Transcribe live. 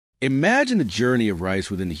Imagine the journey of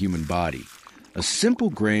rice within the human body, a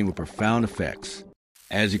simple grain with profound effects.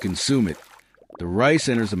 As you consume it, the rice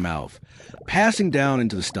enters the mouth, passing down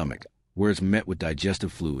into the stomach, where it's met with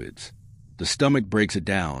digestive fluids. The stomach breaks it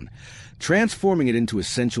down, transforming it into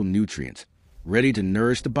essential nutrients, ready to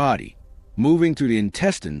nourish the body. Moving through the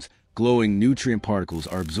intestines, glowing nutrient particles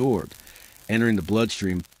are absorbed, entering the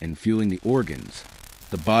bloodstream and fueling the organs.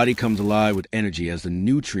 The body comes alive with energy as the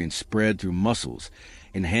nutrients spread through muscles,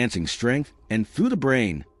 enhancing strength, and through the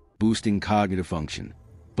brain, boosting cognitive function.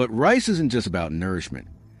 But rice isn't just about nourishment.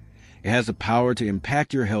 It has the power to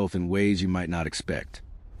impact your health in ways you might not expect.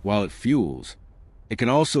 While it fuels, it can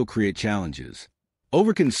also create challenges.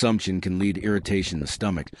 Overconsumption can lead to irritation in the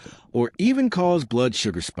stomach or even cause blood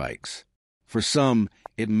sugar spikes. For some,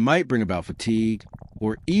 it might bring about fatigue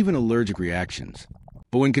or even allergic reactions.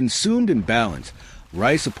 But when consumed in balance,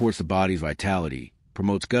 rice supports the body's vitality,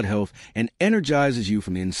 promotes gut health, and energizes you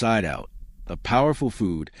from the inside out. A powerful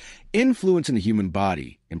food, influencing the human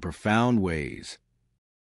body in profound ways.